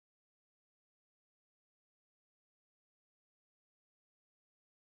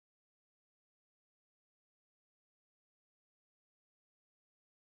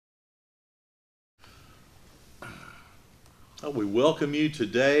We welcome you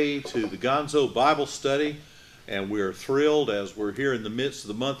today to the Gonzo Bible Study, and we are thrilled as we're here in the midst of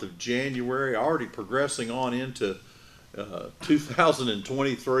the month of January, already progressing on into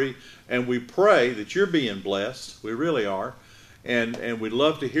 2023, and we pray that you're being blessed. We really are, and we'd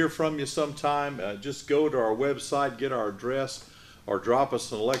love to hear from you sometime. Just go to our website, get our address, or drop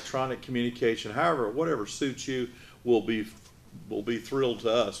us an electronic communication. However, whatever suits you will be thrilled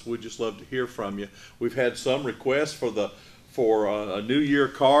to us. We'd just love to hear from you. We've had some requests for a New Year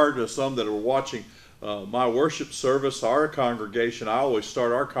card. Some that are watching my worship service, our congregation. I always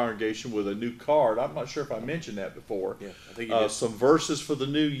start our congregation with a new card. I'm not sure if I mentioned that before. Yeah, I think you did. Some verses for the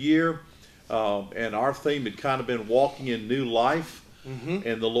new year, and our theme had kind of been walking in new life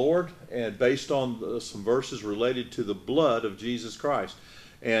in the Lord, and based on some verses related to the blood of Jesus Christ.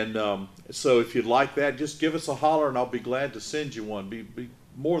 And so if you'd like that, just give us a holler, and I'll be glad to send you one. Be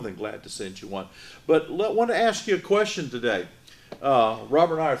more than glad to send you one. But I want to ask you a question today.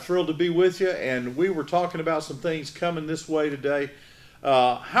 Robert and I are thrilled to be with you, and we were talking about some things coming this way today.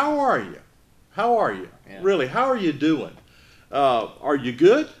 How are you? How are you? Yeah. Really, how are you doing? Are you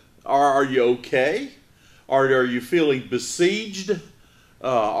good? Are you okay? Are you feeling besieged?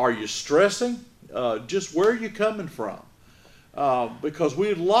 Are you stressing? Just where are you coming from? Because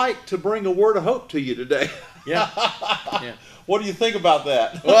we'd like to bring a word of hope to you today. Yeah. Yeah. What do you think about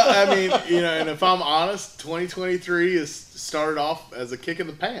that? Well, I mean, and if I'm honest, 2023 has started off as a kick in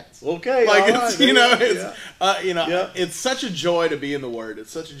the pants. Okay, like all it's, right, yeah. It's such a joy to be in the Word.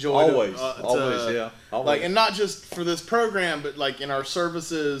 It's such a joy always. Like, and not just for this program, but like in our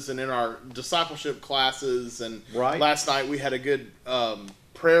services and in our discipleship classes. And last night we had a good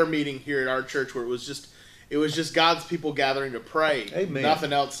prayer meeting here at our church where it was just God's people gathering to pray. Amen.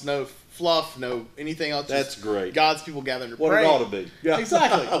 Nothing else, no fluff, no anything else. That's great. God's people gathering to what pray. What it ought to be. Yeah.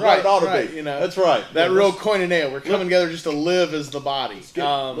 Exactly. What Right. it ought to right. be. That's right. That real koinonia. We're coming together just to live as the body.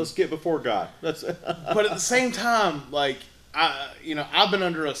 Let's get before God. That's. But at the same time, like I've been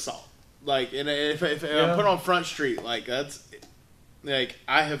under assault. Like, and if I'm put on Front Street, like that's like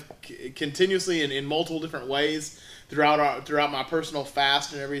I have continuously in multiple different ways throughout my personal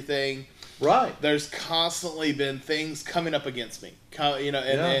fast and everything. Right. There's constantly been things coming up against me.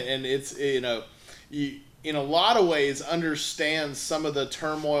 And it's you in a lot of ways understand some of the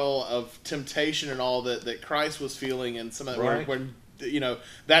turmoil of temptation and all that Christ was feeling, and some of that when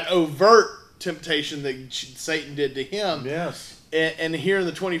that overt temptation that Satan did to him. Yes. And here in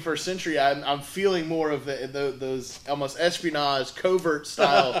the 21st century, I'm feeling more of those almost espionage, covert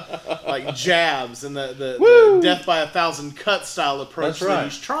style, like jabs and the death by 1,000 cut style approach that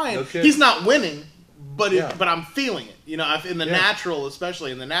he's trying. Okay. He's not winning, but I'm feeling it. In the natural,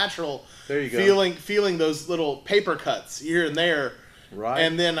 especially in the natural, there you go. feeling those little paper cuts here and there. Right.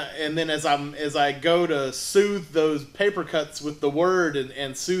 And then as I go to soothe those paper cuts with the word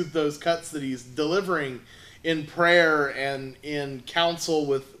and soothe those cuts that he's delivering in prayer and in counsel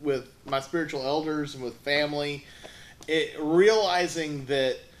with my spiritual elders and with family, realizing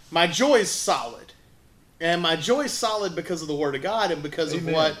that my joy is solid. And my joy is solid because of the Word of God and because of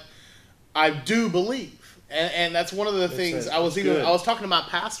what I do believe. And that's one of the things I was talking to my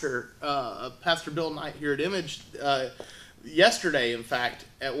pastor, Pastor Bill Knight here at Image, yesterday, in fact,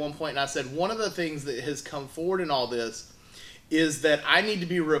 at one point, and I said, one of the things that has come forward in all this is that I need to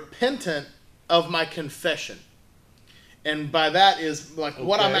be repentant of my confession. And by that is like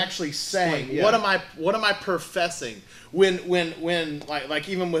what I'm actually saying. What am I professing? When like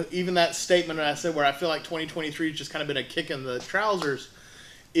even that statement that I said where I feel like 2023 has just kind of been a kick in the trousers,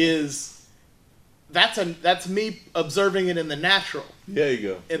 that's me observing it in the natural. There you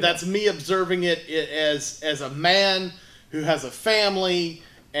go. And that's me observing it as a man who has a family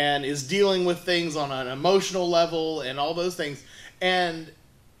and is dealing with things on an emotional level and all those things. And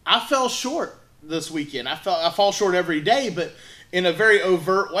I fell short this weekend. I fall short every day, but in a very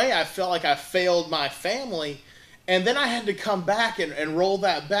overt way, I felt like I failed my family. And then I had to come back and roll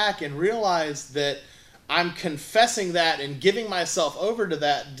that back and realize that I'm confessing that and giving myself over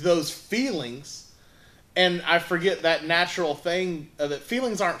to those feelings. And I forget that natural thing that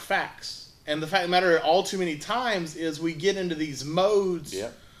feelings aren't facts. And the fact of the matter, all too many times, is we get into these modes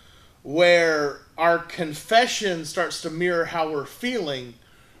where our confession starts to mirror how we're feeling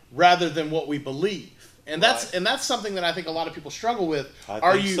rather than what we believe. And that's something that I think a lot of people struggle with.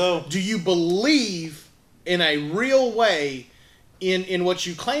 Do you believe in a real way in what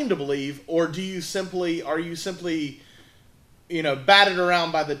you claim to believe, or are you simply batted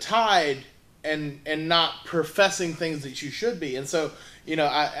around by the tide and not professing things that you should be? And so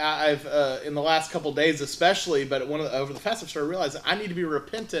I've in the last couple of days especially, but over the fast, I've started realizing I need to be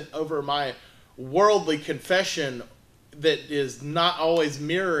repentant over my worldly confession that is not always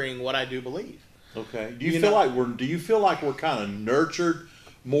mirroring what I do believe. Okay. Do you feel like we're kind of nurtured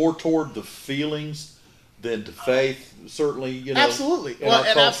more toward the feelings than to faith? Certainly, you know. Absolutely. Well,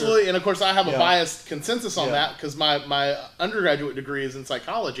 and absolutely, and of course, I have a biased consensus on that because my undergraduate degree is in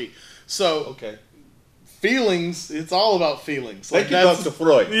psychology. So, okay. Feelings, it's all about feelings. Like Dr.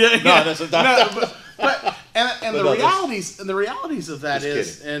 Freud. Yeah, no, that's a but the realities of that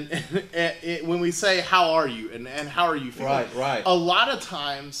is, and when we say how are you and how are you feeling, right. A lot of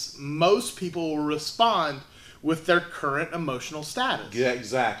times, most people will respond with their current emotional status. Yeah,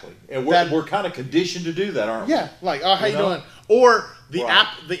 exactly. And we're kind of conditioned to do that, aren't we? Yeah, like, oh, how you doing? Or the Right.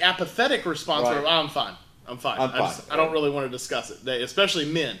 the apathetic response, where, oh, I'm fine. I don't really want to discuss it. Especially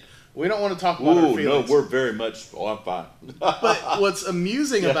men. We don't want to talk about our feelings. No, we're very much, I'm fine. But what's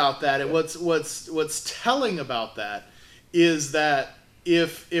amusing about that, and what's telling about that, is that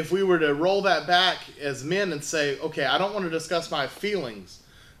if we were to roll that back as men and say, okay, I don't want to discuss my feelings,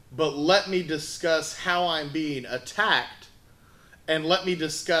 but let me discuss how I'm being attacked, and let me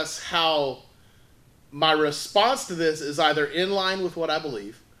discuss how my response to this is either in line with what I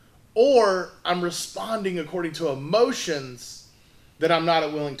believe, or I'm responding according to emotions that I'm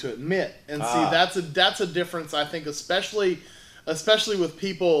not willing to admit. And see, that's a difference, I think, especially with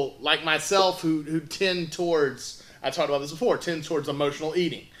people like myself who tend towards, I talked about this before, tend towards emotional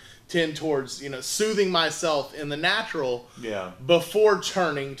eating, tend towards, soothing myself in the natural before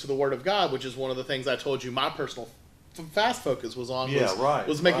turning to the Word of God, which is one of the things I told you my personal fast focus was on,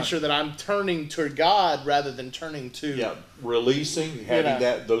 was making sure that I'm turning to God rather than turning to releasing, having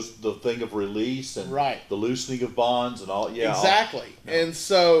the thing of release and the loosening of bonds and all. Exactly. And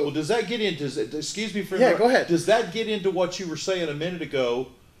so, does that get into? Excuse me for go ahead. Does that get into what you were saying a minute ago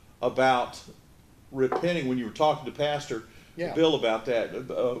about repenting when you were talking to Pastor Bill about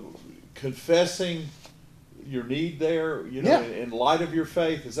that, confessing your need there, in light of your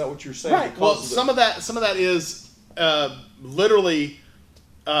faith? Is that what you're saying? Right. Well, some of that is literally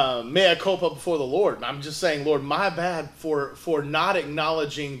mea culpa before the Lord. I'm just saying, Lord, my bad for not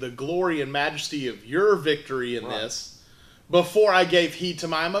acknowledging the glory and majesty of your victory in this before I gave heed to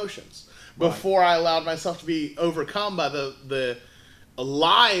my emotions, before I allowed myself to be overcome by the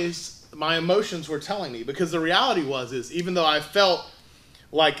lies my emotions were telling me. Because the reality is even though I felt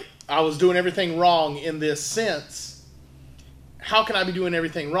like I was doing everything wrong in this sense, how can I be doing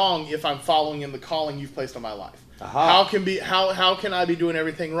everything wrong if I'm following in the calling you've placed on my life? How can I be doing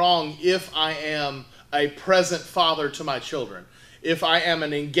everything wrong if I am a present father to my children? If I am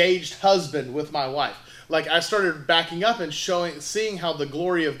an engaged husband with my wife? Like, I started backing up and seeing how the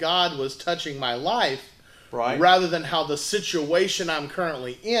glory of God was touching my life, rather than how the situation I'm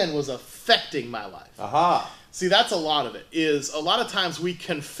currently in was affecting my life. See, that's a lot of it. Is a lot of times we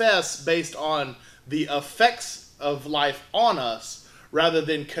confess based on the effects of life on us, rather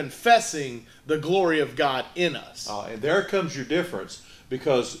than confessing the glory of God in us. And there comes your difference,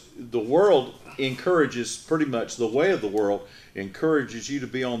 because the world encourages, pretty much the way of the world encourages you to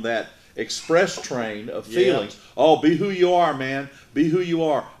be on that express train of feelings. Oh, be who you are, man. Be who you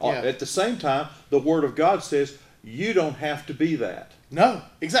are. At the same time, the Word of God says you don't have to be that. No,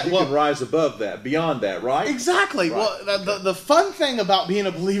 exactly. You can rise above that, beyond that, right? Exactly. Right. Well, the fun thing about being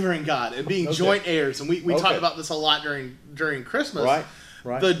a believer in God and being joint heirs, and we talked about this a lot during Christmas.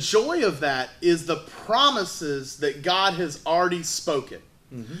 Right. The joy of that is the promises that God has already spoken.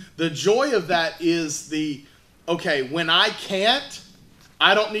 Mm-hmm. The joy of that is when I can't,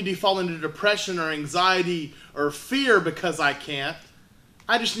 I don't need to fall into depression or anxiety or fear because I can't.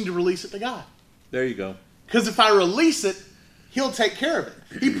 I just need to release it to God. There you go. Because if I release it, He'll take care of it.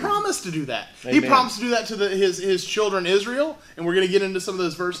 He promised to do that. Amen. He promised to do that to his children Israel, and we're going to get into some of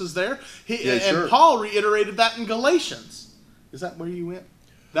those verses there. Paul reiterated that in Galatians. Is that where you went?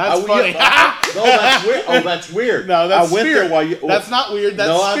 That's funny. No, that's weird. Oh, that's weird. No, that's I went spirit. there while you. That's not weird.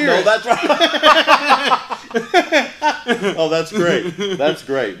 That's spirit. No, that's right. Oh, that's great. That's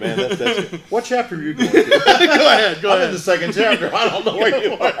great, man. That's good. What chapter are you going to? Go ahead. I'm in the second chapter. I don't know where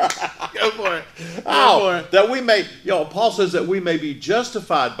you are. Go for it. That we may, Paul says that we may be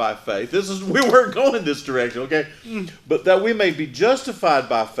justified by faith. We weren't going in this direction, okay? But that we may be justified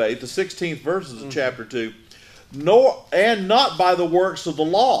by faith, the 16th verses of chapter 2, and not by the works of the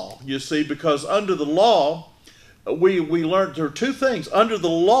law, you see, because under the law, we learned there are two things. Under the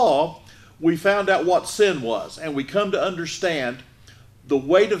law, we found out what sin was, and we come to understand the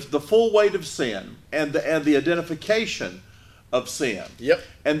full weight of sin and the identification of sin. Yep.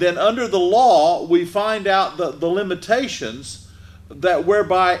 And then under the law, we find out the limitations that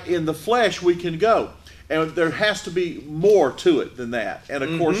whereby in the flesh we can go. And there has to be more to it than that. And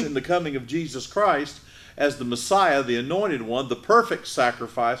of course, in the coming of Jesus Christ as the Messiah, the anointed one, the perfect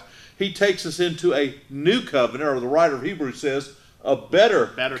sacrifice, he takes us into a new covenant, or the writer of Hebrews says, a better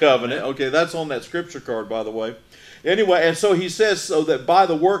covenant. Okay, that's on that scripture card, by the way. Anyway, and so he says, so that by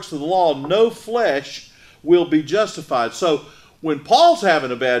the works of the law, no flesh will be justified. So when Paul's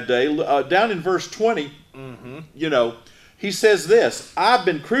having a bad day, down in verse 20, he says this, I've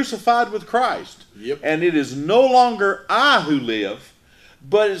been crucified with Christ, and it is no longer I who live,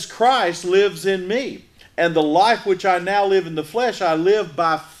 but it's Christ lives in me. And the life which I now live in the flesh, I live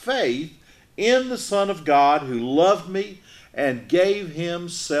by faith in the Son of God who loved me and gave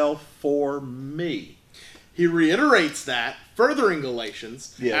himself for me. He reiterates that further in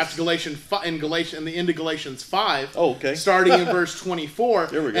Galatians, Yes. after in the end of Galatians 5, Oh, okay. starting in verse 24.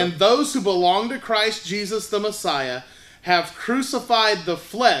 There we go. And those who belong to Christ Jesus the Messiah have crucified the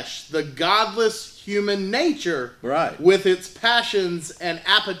flesh, the godless human nature, Right. with its passions and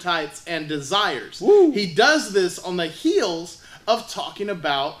appetites and desires. Woo. He does this on the heels of talking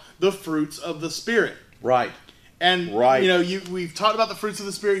about the fruits of the Spirit. Right. And, Right. we've talked about the fruits of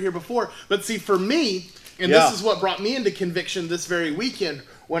the Spirit here before, but see, for me, and Yeah. this is what brought me into conviction this very weekend,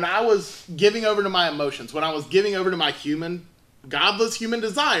 when I was giving over to my emotions, when I was giving over to my godless human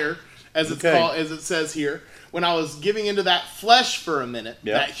desire, as it's Okay. called, as it says here, when I was giving into that flesh for a minute,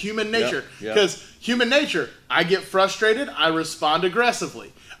 Yeah. that human nature. Yeah. Because human nature, I get frustrated, I respond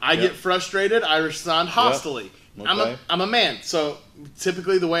aggressively. I get frustrated, I respond hostilely. Okay. I'm a man, so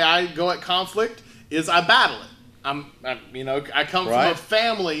typically the way I go at conflict is I battle it. I come from a Right.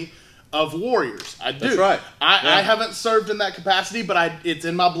 family of warriors. I do. That's right. I haven't served in that capacity, but it's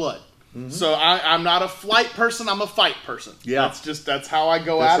in my blood. So I'm not a flight person. I'm a fight person. Yeah. That's how I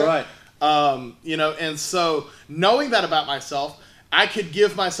go That's at right. it. And so knowing that about myself, I could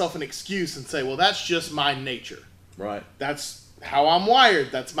give myself an excuse and say, well, that's just my nature. Right. That's how I'm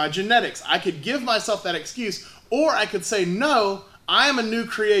wired. That's my genetics. I could give myself that excuse, or I could say, no, I am a new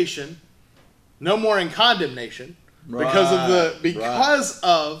creation, no more in condemnation, because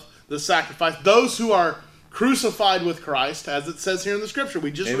of the sacrifice. Those who are crucified with Christ, as it says here in the scripture,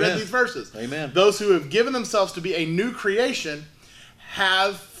 we just read these verses. Amen. Those who have given themselves to be a new creation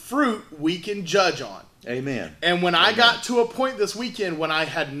have fruit we can judge on. Amen. And when I got to a point this weekend when I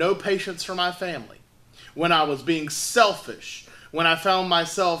had no patience for my family, when I was being selfish, when I found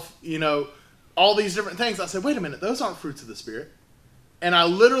myself, all these different things, I said, wait a minute, those aren't fruits of the Spirit. And I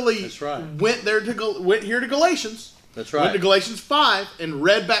literally That's right. went here to Galatians. That's right. Went to Galatians 5 and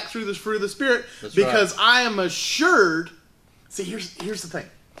read back through the fruit of the Spirit. That's because I am assured. See, here's the thing.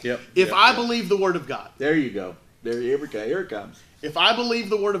 Yep. If I believe the Word of God, There you go. Here it comes. if I believe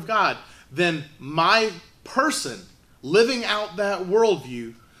the Word of God, then my person living out that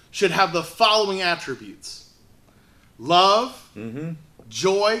worldview should have the following attributes: love,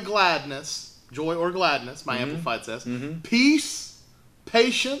 joy or gladness, my Amplified says, peace,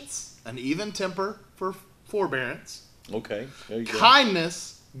 patience, an even temper for forbearance, Okay. There you go.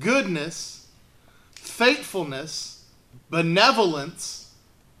 kindness, goodness, faithfulness, benevolence,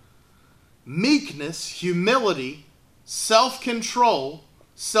 meekness, humility, self-control,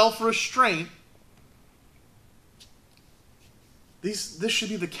 self-restraint. This should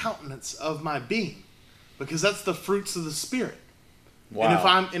be the countenance of my being, because that's the fruits of the Spirit.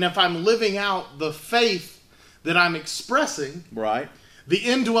 Wow. And if I'm living out the faith that I'm expressing, Right. the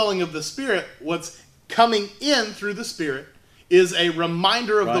indwelling of the Spirit, what's coming in through the Spirit, is a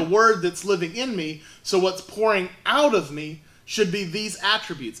reminder of the Right. Word that's living in me. So what's pouring out of me should be these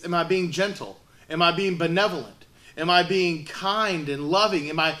attributes. Am I being gentle? Am I being benevolent? Am I being kind and loving?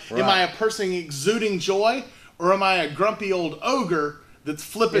 Am I a person exuding joy? Or am I a grumpy old ogre that's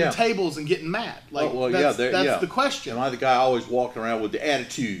flipping tables and getting mad? That's the question. Am I the guy always walking around with the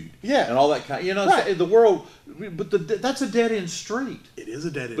attitude? Yeah. And all that kind. Right. The world, but that's a dead end street. It is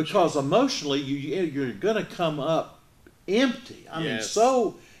a dead end. Because emotionally, you're going to come up empty. I mean, Yes.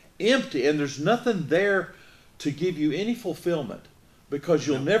 so empty, and there's nothing there to give you any fulfillment. Because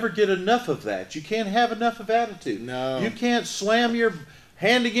you'll never get enough of that. You can't have enough of attitude. No. You can't slam your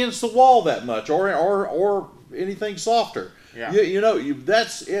hand against the wall that much, or anything softer. Yeah.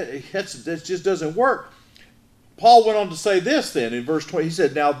 That just doesn't work. Paul went on to say this then in verse 20. He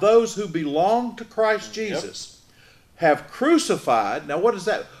said, now those who belong to Christ Jesus have crucified. Now what is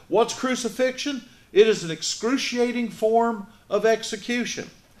that? What's crucifixion? It is an excruciating form of execution.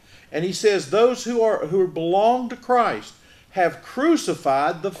 And he says those who belong to Christ have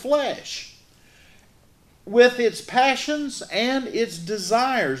crucified the flesh with its passions and its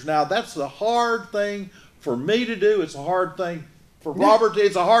desires. Now that's the hard thing for me to do. It's a hard thing for Robert.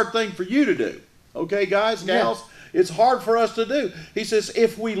 It's a hard thing for you to do. Okay, guys, gals? It's hard for us to do. He says,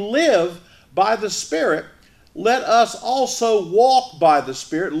 if we live by the Spirit, let us also walk by the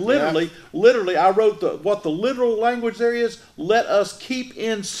Spirit. Literally, I wrote what the literal language there is. Let us keep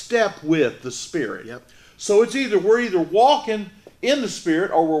in step with the Spirit. Yep. So it's we're either walking in the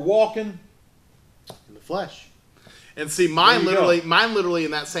Spirit or we're walking in the flesh. And see, mine literally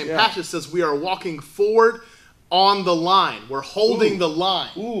in that same passage says we are walking forward on the line. We're holding the line.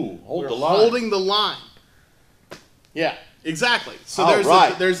 Hold the line. Holding the line. Yeah, exactly. So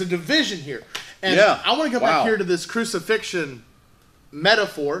there's a division here. And I want to go back here to this crucifixion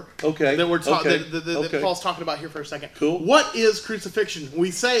metaphor that we're that Paul's talking about here for a second. Cool. What is crucifixion? We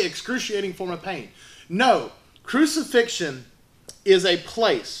say excruciating form of pain. No, crucifixion is a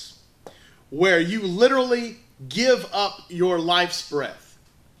place where you literally give up your life's breath.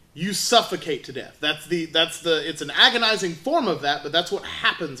 You suffocate to death. It's an agonizing form of that, but that's what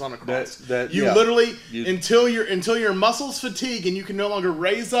happens on a cross. Literally until your muscles fatigue and you can no longer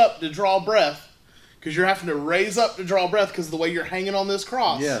raise up to draw breath, because you're having to raise up to draw breath because of the way you're hanging on this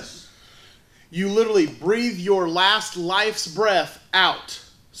cross. Yes. You literally breathe your last life's breath out.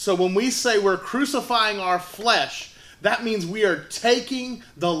 So when we say we're crucifying our flesh, that means we are taking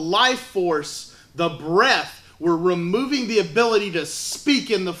the life force, the breath, we're removing the ability to speak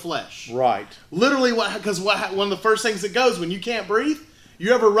in the flesh. Right. Literally, one of the first things that goes when you can't breathe,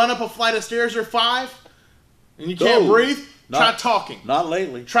 you ever run up a flight of stairs or 5 and you can't breathe? Try talking. Not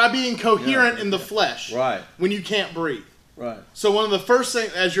lately. Try being coherent in the flesh. Right. When you can't breathe. Right. So one of the first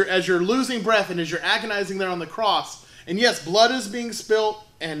things, as you're losing breath and as you're agonizing there on the cross, and yes, blood is being spilt,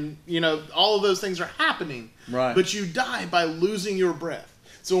 and all of those things are happening. Right. But you die by losing your breath.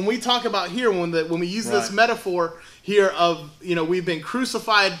 So when we talk about here, when we use this metaphor here of we've been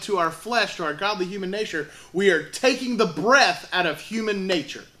crucified to our flesh, to our godly human nature, we are taking the breath out of human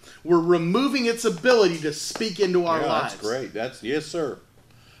nature. We're removing its ability to speak into our lives. That's great. Yes, sir.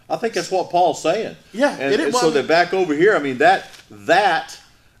 I think that's what Paul's saying. Yeah. And so that back over here, I mean, that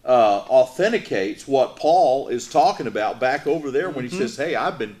authenticates what Paul is talking about back over there when he says, hey,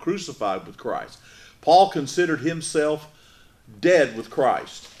 I've been crucified with Christ. Paul considered himself dead with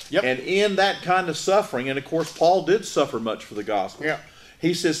Christ. Yep. And in that kind of suffering, and of course Paul did suffer much for the gospel. Yeah.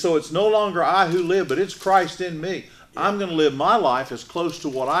 He says, so it's no longer I who live, but it's Christ in me. Yeah. I'm going to live my life as close to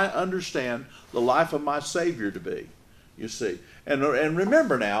what I understand the life of my Savior to be. You see. And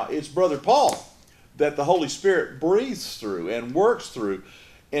remember now, it's Brother Paul that the Holy Spirit breathes through and works through,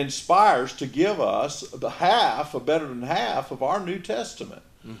 inspires to give us better than half of our New Testament.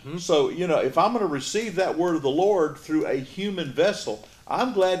 Mm-hmm. So, if I'm going to receive that word of the Lord through a human vessel,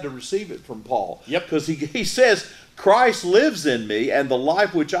 I'm glad to receive it from Paul. Yep. Because he says, Christ lives in me, and the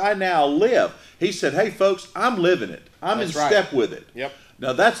life which I now live. He said, hey, folks, I'm living it. I'm in step with it. Yep.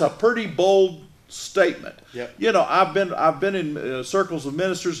 Now, that's a pretty bold statement. Yep. I've been in circles of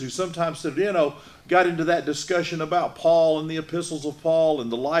ministers who sometimes said, got into that discussion about Paul and the epistles of Paul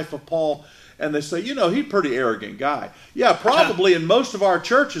and the life of Paul. And they say, he's a pretty arrogant guy. Yeah, probably in most of our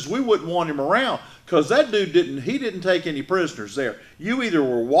churches, we wouldn't want him around because that dude didn't take any prisoners there. You either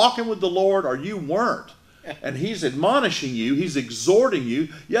were walking with the Lord or you weren't. And he's admonishing you. He's exhorting you.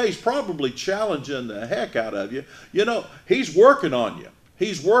 Yeah, he's probably challenging the heck out of you. He's working on you.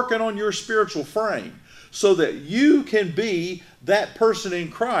 He's working on your spiritual frame so that you can be that person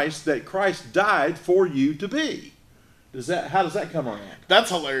in Christ that Christ died for you to be. How does that come around? That's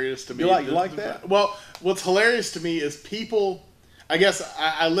hilarious to me. You like that? Well, what's hilarious to me is people. I guess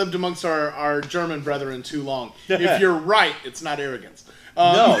I lived amongst our German brethren too long. If you're right, it's not arrogance.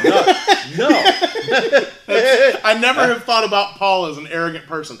 No. I never have thought about Paul as an arrogant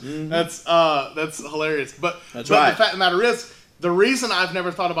person. Mm-hmm. That's hilarious. But the fact of the matter is, the reason I've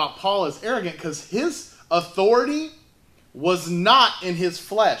never thought about Paul as arrogant because his authority was not in his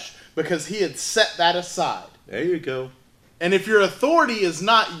flesh because he had set that aside. There you go. And if your authority is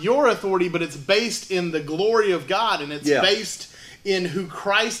not your authority, but it's based in the glory of God and it's based in who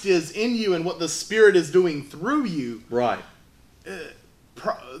Christ is in you and what the Spirit is doing through you. Right.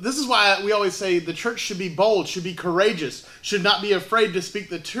 This is why we always say the church should be bold, should be courageous, should not be afraid to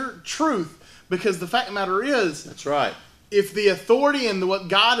speak the truth, because the fact of the matter is... That's right. If the authority and what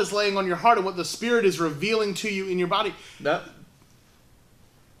God is laying on your heart and what the Spirit is revealing to you in your body,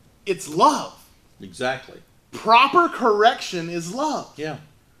 it's love. Exactly. Proper correction is love. Yeah.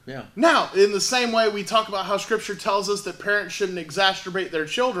 Now, in the same way we talk about how Scripture tells us that parents shouldn't exacerbate their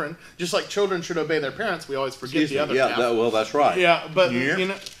children, just like children should obey their parents, we always forget the other half. That's right. Yeah, but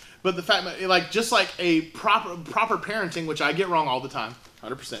but the fact that, just like a proper parenting, which I get wrong all the time,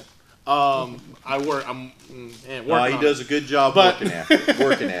 100%. He does a good job working at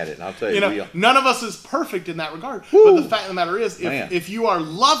it. And I'll tell you, none of us is perfect in that regard. Woo! But the fact of the matter is, if you are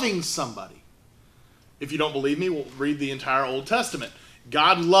loving somebody, If you don't believe me, we'll read the entire Old Testament.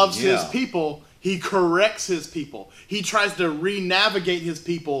 God loves his people. He corrects his people. He tries to re-navigate his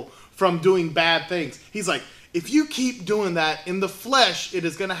people from doing bad things. He's like, if you keep doing that in the flesh, it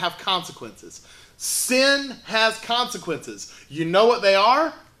is going to have consequences. Sin has consequences. You know what they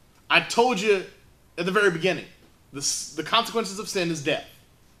are? I told you at the very beginning. The consequences of sin is death.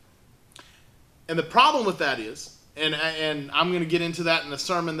 And the problem with that is, and I'm going to get into that in a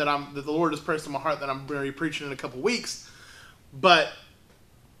sermon that the Lord has pressed on my heart that I'm going to be preaching in a couple weeks, but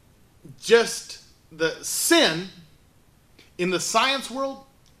just the sin in the science world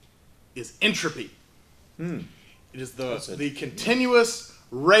is entropy. It is the continuous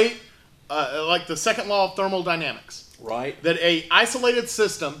rate, like the second law of thermodynamics. Right. That a isolated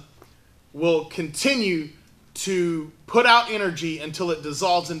system will continue to put out energy until it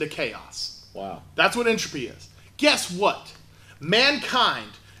dissolves into chaos. Wow. That's what entropy is. Guess what? Mankind,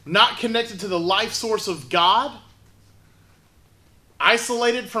 not connected to the life source of God,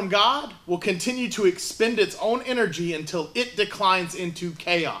 isolated from God, will continue to expend its own energy until it declines into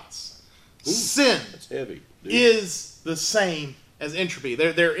chaos. Ooh, sin that's heavy, is the same as entropy.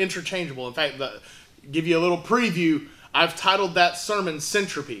 They're interchangeable. In fact, give you a little preview, I've titled that sermon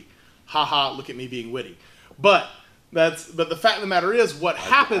Centropy. Haha, look at me being witty. But the fact of the matter is, what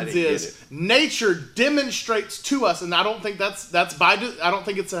happens is nature demonstrates to us, and I don't think I don't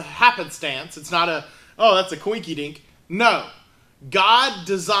think it's a happenstance. It's not that's a quinky dink. No. God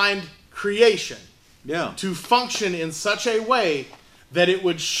designed creation to function in such a way that it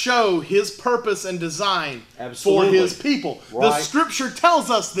would show his purpose and design for his people. Right. The scripture tells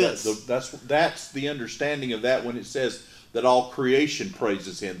us this. That's the understanding of that when it says that all creation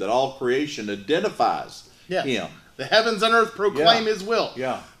praises him, that all creation identifies him. The heavens and earth proclaim his will.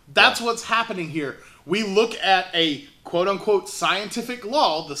 Yeah. That's what's happening here. We look at a quote-unquote scientific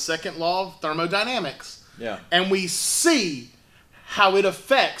law, the second law of thermodynamics, and we see how it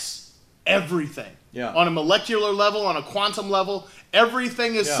affects everything. On a molecular level, on a quantum level,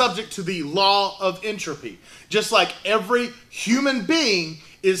 everything is subject to the law of entropy. Just like every human being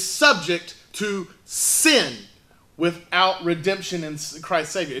is subject to sin without redemption in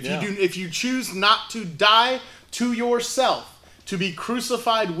Christ's Savior. If you choose not to die to yourself, to be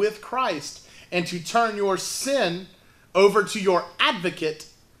crucified with Christ, and to turn your sin over to your advocate,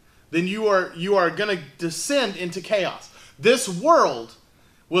 then you are going to descend into chaos. This world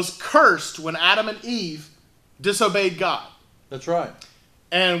was cursed when Adam and Eve disobeyed God. That's right.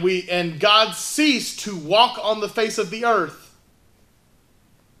 And God ceased to walk on the face of the earth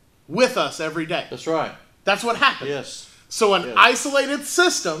with us every day. That's right. That's what happened. Yes. So an isolated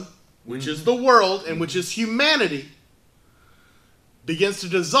system, which is the world and which is humanity, begins to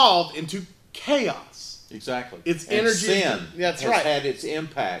dissolve into chaos. Exactly. Its energy. Sin has had its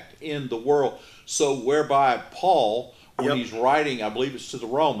impact in the world. So whereby Paul, when he's writing, I believe it's to the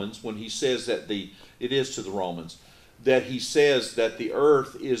Romans, when he says that it is to the Romans, that he says that the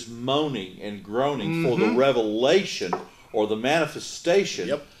earth is moaning and groaning for the revelation or the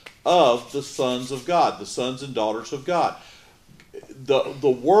manifestation of the sons of God, the sons and daughters of God.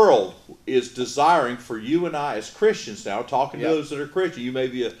 The world is desiring for you and I as Christians now, talking to those that are Christian. You may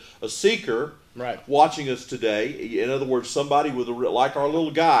be a seeker watching us today. In other words, somebody with like our little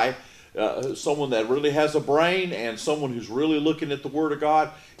guy, someone that really has a brain and someone who's really looking at the Word of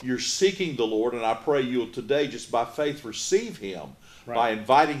God. You're seeking the Lord, and I pray you'll today just by faith receive Him by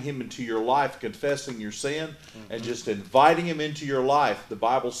inviting Him into your life, confessing your sin, and just inviting Him into your life. The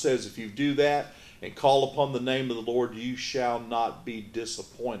Bible says if you do that and call upon the name of the Lord, you shall not be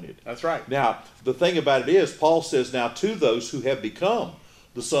disappointed. That's right. Now, the thing about it is, Paul says, now to those who have become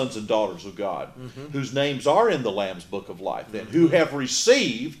the sons and daughters of God, whose names are in the Lamb's Book of Life, then, who have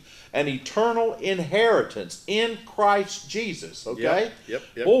received an eternal inheritance in Christ Jesus. Okay? Yep.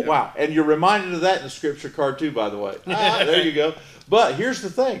 Wow. And you're reminded of that in the scripture card too, by the way. There you go. But here's the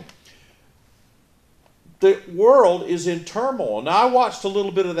thing. The world is in turmoil. Now, I watched a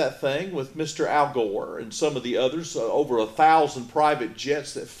little bit of that thing with Mr. Al Gore and some of the others, over 1,000 private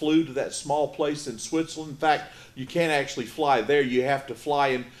jets that flew to that small place in Switzerland. In fact, you can't actually fly there. You have to fly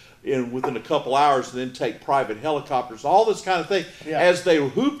in within a couple hours and then take private helicopters, all this kind of thing. As they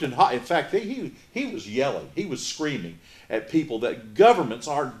whooped and in fact, he was yelling, he was screaming at people that governments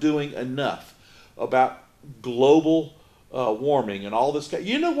aren't doing enough about global warming and all this.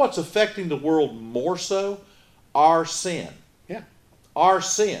 You know what's affecting the world more so? Our sin. Our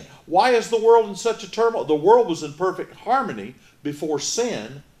sin. Why is the world in such a turmoil? The world was in perfect harmony before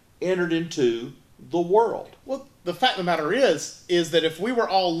sin entered into the world. Well, the fact of the matter is that if we were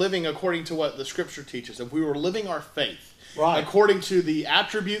all living according to what the Scripture teaches, if we were living our faith, Right. according to the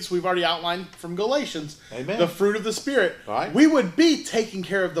attributes we've already outlined from Galatians, Amen. the fruit of the Spirit, Right. we would be taking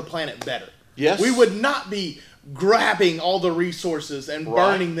care of the planet better. Yes. We would not be grabbing all the resources and Right.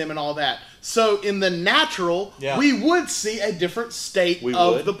 burning them and all that. So in the natural, Yeah. we would see a different state We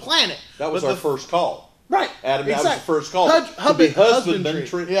of would. the planet. That was But our first call. Right. Adam, exactly. that was the first call. Husbandry. To be husbandmen,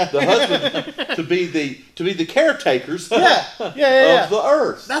 Yeah. the husband, to be the caretakers Yeah. of the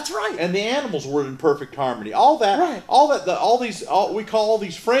earth. That's right. And the animals were in perfect harmony. All that, Right. we call all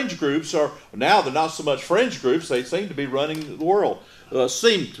these fringe groups are now they're not so much fringe groups. They seem to be running the world.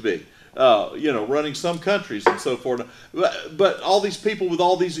 Seem to be, running some countries and so forth. But all these people with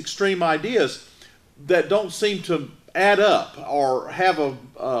all these extreme ideas that don't seem to add up or have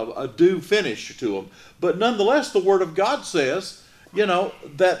a due finish to them. But nonetheless, the Word of God says,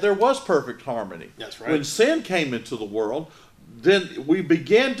 that there was perfect harmony. That's right. When sin came into the world, then we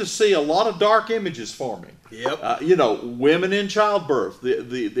began to see a lot of dark images forming. Yep. Women in childbirth,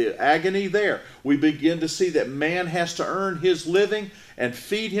 the agony there. We begin to see that man has to earn his living and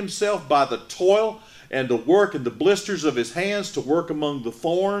feed himself by the toil and the work and the blisters of his hands to work among the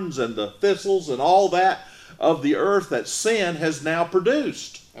thorns and the thistles and all that of the earth that sin has now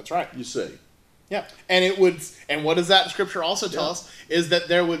produced. That's right. You see. Yeah, and what does that scripture also tell us is that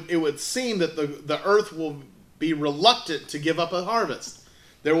it would seem that the earth will be reluctant to give up a harvest.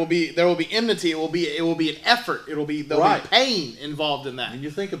 There will be enmity. It will be an effort. There'll be pain involved in that. And you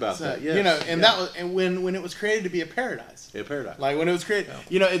think about that, yes. That was when it was created to be a paradise. A paradise. Like when it was created,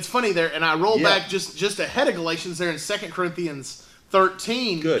 it's funny there, and I roll back just ahead of Galatians there in 2 Corinthians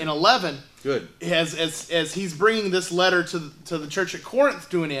 13 Good. and 11. Good. As he's bringing this letter to the church at Corinth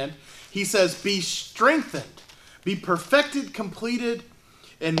to an end, he says, "Be strengthened, be perfected, completed,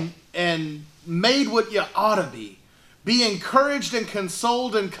 and made what you ought to be. Be encouraged and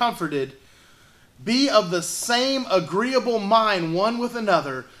consoled and comforted. Be of the same agreeable mind one with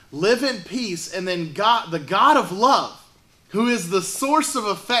another. Live in peace, and then God, the God of love, who is the source of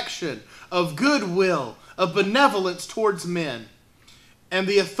affection, of goodwill, of benevolence towards men, and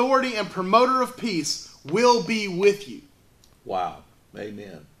the authority and promoter of peace will be with you." Wow.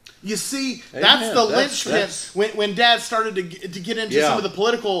 Amen. You see, Amen. that's the linchpin. When Dad started to get into some of the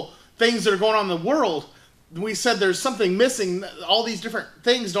political things that are going on in the world, we said there's something missing. All these different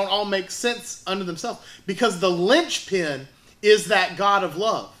things don't all make sense unto themselves because the linchpin is that God of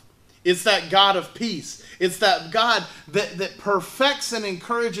love. It's that God of peace. It's that God that perfects and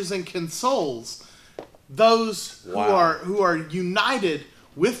encourages and consoles those who are united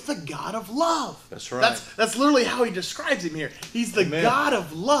with the God of love. That's right. That's literally how he describes him here. He's the Amen. God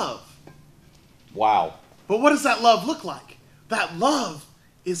of love. Wow. But what does that love look like? That love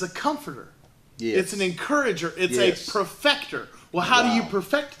is a comforter. Yes. It's an encourager. It's Yes. a perfecter. Well, how do you Wow.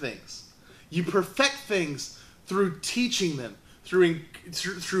 perfect things? You perfect things through teaching them,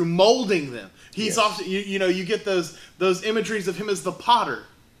 through molding them. He's Yes. often you get those imageries of him as the potter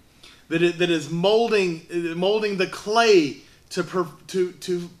that is molding the clay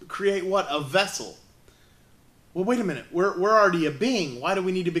to create what? A vessel. Well, wait a minute. We're already a being. Why do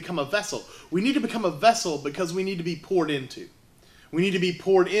we need to become a vessel? We need to become a vessel because we need to be poured into. We need to be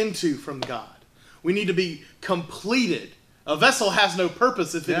poured into from God. We need to be completed. A vessel has no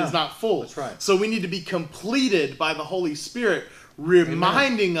purpose if it is not full. That's right. So we need to be completed by the Holy Spirit,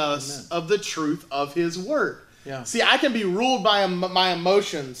 reminding us of the truth of His Word. Yeah. See, I can be ruled by my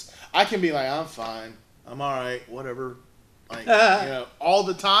emotions. I can be like, I'm fine. I'm all right. Whatever. Like, all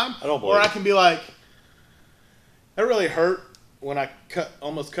the time. I don't believe Or I it. can be like, that really hurt when I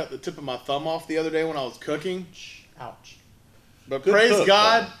almost cut the tip of my thumb off the other day when I was cooking. Ouch. But Good praise cook,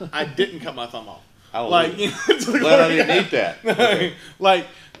 God, I didn't cut my thumb off. Hallelujah. To the Glad I glory didn't of eat that.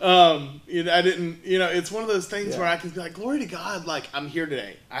 God. I didn't. It's one of those things where I can be like, glory to God. Like I'm here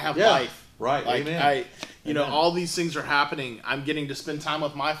today. I have life. Right. Like Amen. Amen. All these things are happening. I'm getting to spend time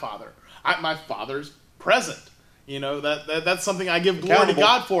with my father. My father's present. That's something I give glory to Accountable.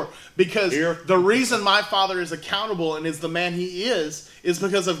 God for because Here. the reason my father is accountable and is the man he is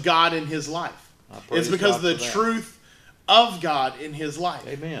because of God in his life. praise It's because God of the for that. truth of God in his life.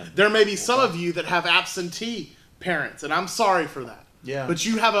 Amen. There may be some of you that have absentee parents, and I'm sorry for that. Yeah. But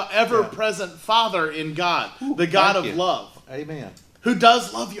you have an ever-present Father in God, the God thank of you. love, Amen. who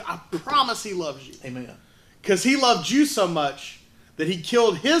does love you. I promise He loves you. Amen. Because He loved you so much that He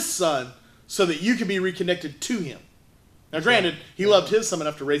killed His Son so that you can be reconnected to Him. Now, granted, He loved His Son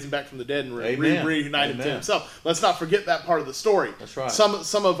enough to raise Him back from the dead and Amen. reunite Him to Amen. Himself. Let's not forget that part of the story. That's right.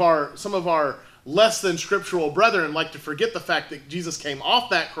 Some of our less than scriptural brethren like to forget the fact that Jesus came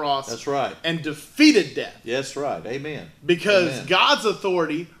off that cross. That's right. And defeated death. That's right. Amen. Because Amen. God's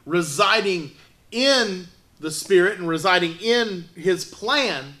authority residing in the Spirit and residing in His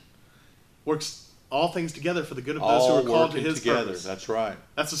plan works all things together for the good of those who are called to His purpose. That's right.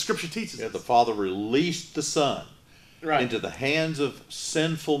 That's what Scripture teaches Yeah, us. the Father released the Son Right. into the hands of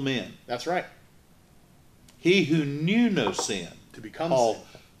sinful men. That's right. He who knew no sin, To become Paul, sin.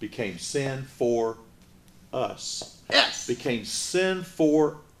 became sin for us. Yes. Became sin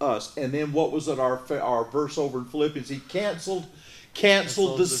for us. And then what was it, our verse over in Philippians? He canceled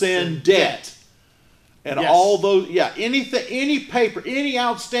the sin debt. And Yes. all those, anything, any paper, any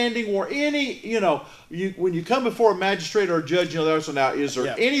outstanding or any, when you come before a magistrate or a judge, so now, is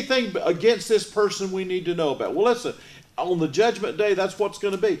there anything against this person we need to know about? Well, listen, on the judgment day, that's what's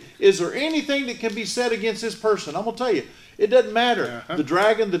going to be. Is there anything that can be said against this person? I'm going to tell you, it doesn't matter. The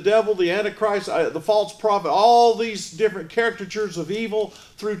dragon, the devil, the Antichrist, the false prophet, all these different caricatures of evil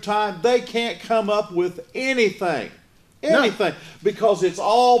through time, they can't come up with anything. Because it's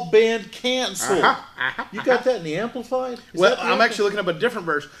all been canceled. You got that in the Amplified? Well, I'm actually looking up a different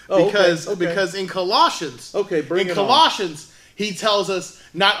verse because in Colossians, he tells us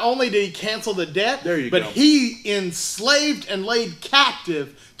not only did he cancel the debt, but he enslaved and laid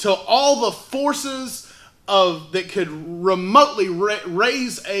captive to all the forces that could remotely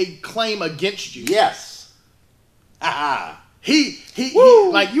raise a claim against you. Yes. He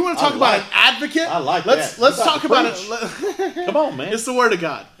like, you want to talk about an advocate? I like that. Let's talk about it. Come on, man. It's the Word of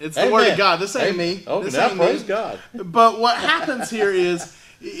God. It's the Word of God. This ain't me. Okay, this now ain't praise me. God. But what happens here is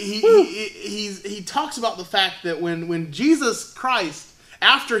he talks about the fact that when Jesus Christ,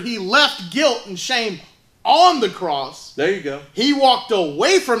 after he left guilt and shame on the cross, there you go, he walked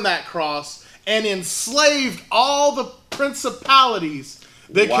away from that cross and enslaved all the principalities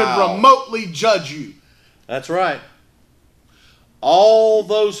that could remotely judge you. That's right. All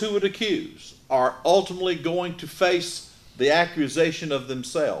those who would accuse are ultimately going to face the accusation of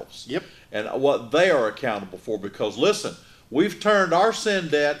themselves. Yep. And what they are accountable for. Because, listen, we've turned our sin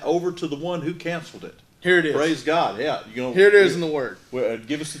debt over to the one who canceled it. Here it is. Praise God. Yeah. Here it is in the Word.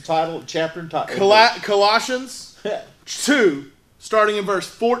 Give us the title, chapter and title. Colossians 2, starting in verse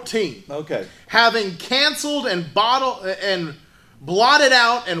 14. Okay. Having canceled and blotted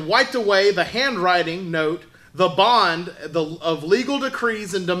out and wiped away the handwriting note, the bond of legal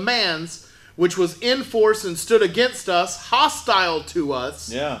decrees and demands, which was in force and stood against us, hostile to us.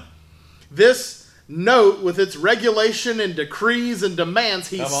 Yeah. This note, with its regulation and decrees and demands,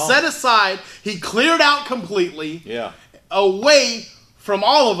 he set aside, he cleared out completely, away from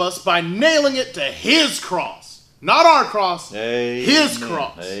all of us by nailing it to his cross. Not our cross, his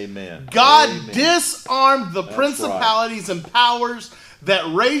cross. Amen. God disarmed the principalities and powers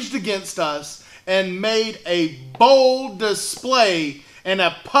that raged against us and made a bold display and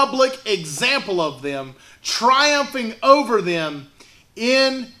a public example of them, triumphing over them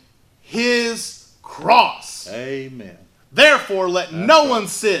in his cross. Amen. Therefore, let no one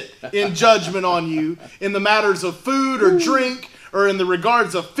sit in judgment on you in the matters of food or drink, or in the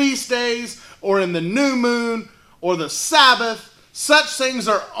regards of feast days, or in the new moon, or the Sabbath. Such things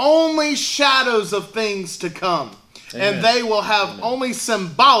are only shadows of things to come, and they will have only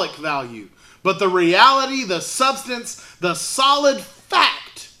symbolic value. But the reality, the substance, the solid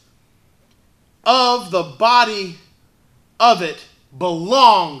fact of the body of it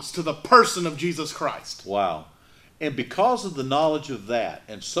belongs to the person of Jesus Christ. Wow. And because of the knowledge of that,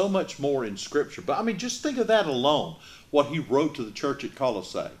 and so much more in Scripture, but I mean, just think of that alone, what he wrote to the church at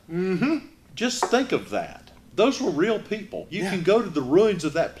Colossae. Mm-hmm. Just think of that. Those were real people. You can go to the ruins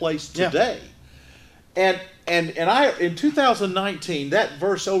of that place today. And I, in 2019, that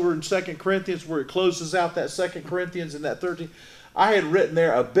verse over in 2 Corinthians where it closes out that 2 Corinthians in that 13, I had written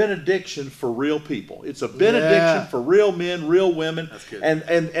there a benediction for real people. It's a benediction for real men, real women. That's good.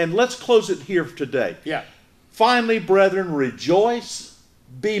 And let's close it here today. Yeah. Finally, brethren, rejoice,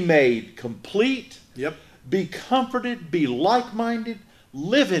 be made complete, be comforted, be like-minded,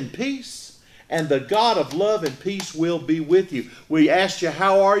 live in peace, and the God of love and peace will be with you. We asked you,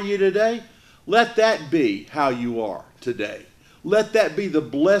 how are you today? Let that be how you are today. Let that be the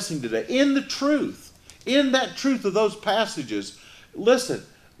blessing today. In the truth, in that truth of those passages, listen,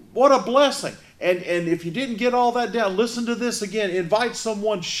 what a blessing. And if you didn't get all that down, listen to this again. Invite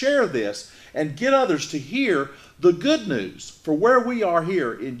someone, share this, and get others to hear the good news for where we are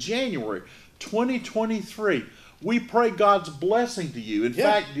here in January 2023. We pray God's blessing to you. In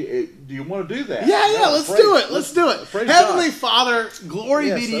fact, do you want to do that? Yeah, let's do it. Let's do it. Heavenly God. Father,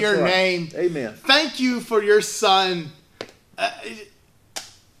 glory be to your name. Amen. Thank you for your Son. Thanks.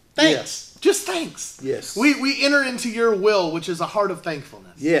 Yes. Just thanks. Yes. We enter into your will, which is a heart of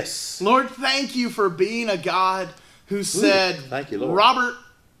thankfulness. Yes. Lord, thank you for being a God who said, thank you, Lord.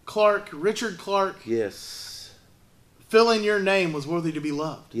 Richard Clark, yes, fill in your name, was worthy to be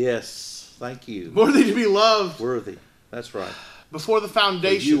loved. Yes. Thank you. Worthy to be loved Worthy. That's right. before the For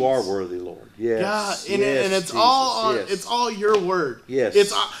foundation. you are worthy, Lord. Yes. God, and, Yes, and it's Jesus. all on, Yes. it's all your word.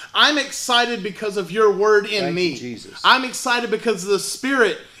 Yes. I'm excited because of your word in Thank me. you, Jesus. I'm excited because the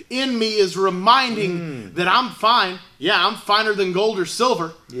Spirit in me is reminding that I'm fine. Yeah, I'm finer than gold or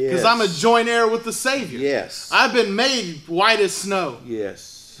silver because Yes. I'm a joint heir with the Savior. Yes. I've been made white as snow.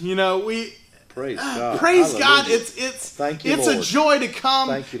 Yes. You know, we Praise God. praise God. Hallelujah. Thank you, It's a Lord. joy to come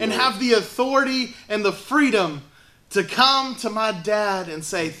Thank you, and Lord. have the authority and the freedom to come to my dad and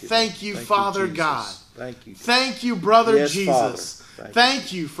say, thank you, Father Jesus. God. Thank you. Thank you, brother Yes, Jesus. Father.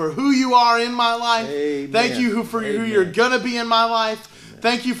 Thank you for who you are in my life. Amen. Thank you for who Amen. you're going to be in my life.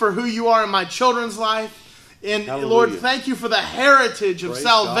 Thank you for who you are in my children's life. And Hallelujah. Lord, thank you for the heritage of Praise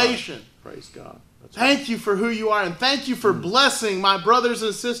salvation. God. Praise God. That's right. Thank you for who you are, and thank you for blessing my brothers and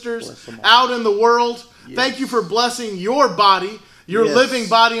Bless sisters them all. out in the world. Yes. Thank you for blessing your body, your Yes. living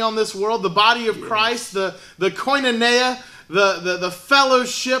body on this world, the body of Yes. Christ, the koinonia, the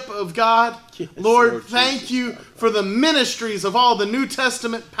fellowship of God. Yes, Lord, Lord thank Jesus, you God. for the ministries of all the New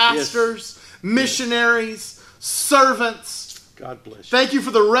Testament pastors, missionaries, servants. God bless you. Thank you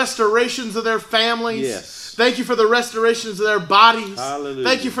for the restorations of their families. Yes. Thank you for the restorations of their bodies. Hallelujah.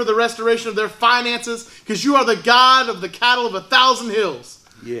 Thank you for the restoration of their finances, because you are the God of the cattle of 1,000 hills.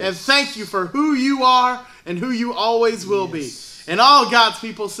 Yes. And thank you for who you are and who you always will Yes. be. And all God's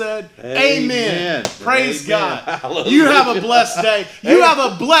people said, Amen. Amen. Praise Amen. God. Hallelujah. You have a blessed day. You have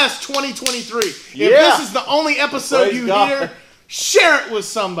a blessed 2023. If Yeah. this is the only episode Praise you God. hear, share it with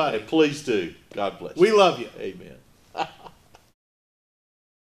somebody. Hey, please do. God bless you. We love you. Amen.